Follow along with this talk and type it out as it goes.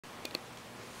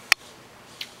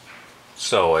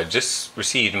So I just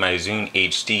received my Zune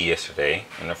HD yesterday,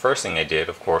 and the first thing I did,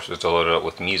 of course, was to load it up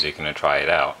with music and to try it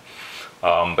out.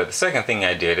 But the second thing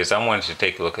I did is I wanted to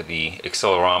take a look at the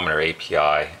accelerometer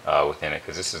API within it,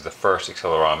 because this is the first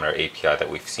accelerometer API that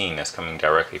we've seen that's coming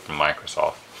directly from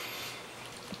Microsoft.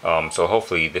 So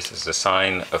hopefully this is a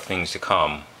sign of things to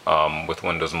come with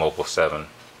Windows Mobile 7.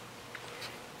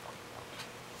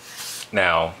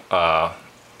 Now,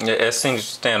 as things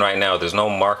stand right now, there's no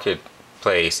marketplace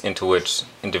into which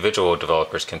individual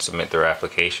developers can submit their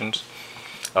applications.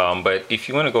 But if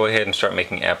you want to go ahead and start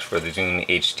making apps for the Zune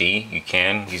HD, you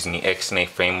can, using the XNA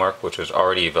framework, which was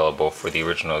already available for the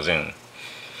original Zune.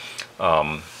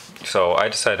 So I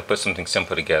decided to put something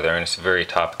simple together, and it's a very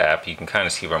top app. You can kind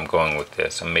of see where I'm going with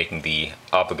this. I'm making the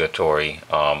obligatory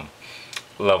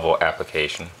level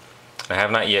application. I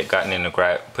have not yet gotten into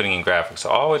putting in graphics.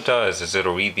 So all it does is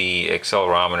it'll read the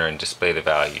accelerometer and display the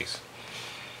values.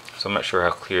 So I'm not sure how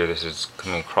clear this is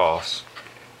coming across.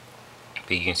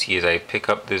 But you can see as I pick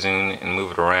up the Zune and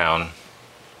move it around.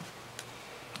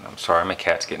 I'm sorry, my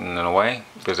cat's getting in the way.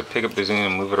 As I pick up the Zune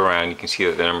and move it around, you can see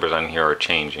that the numbers on here are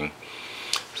changing.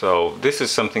 So this is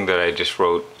something that I just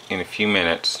wrote in a few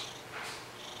minutes,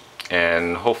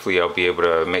 and hopefully I'll be able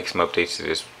to make some updates to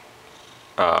this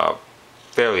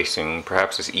fairly soon,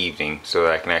 perhaps this evening, so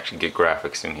that I can actually get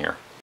graphics in here.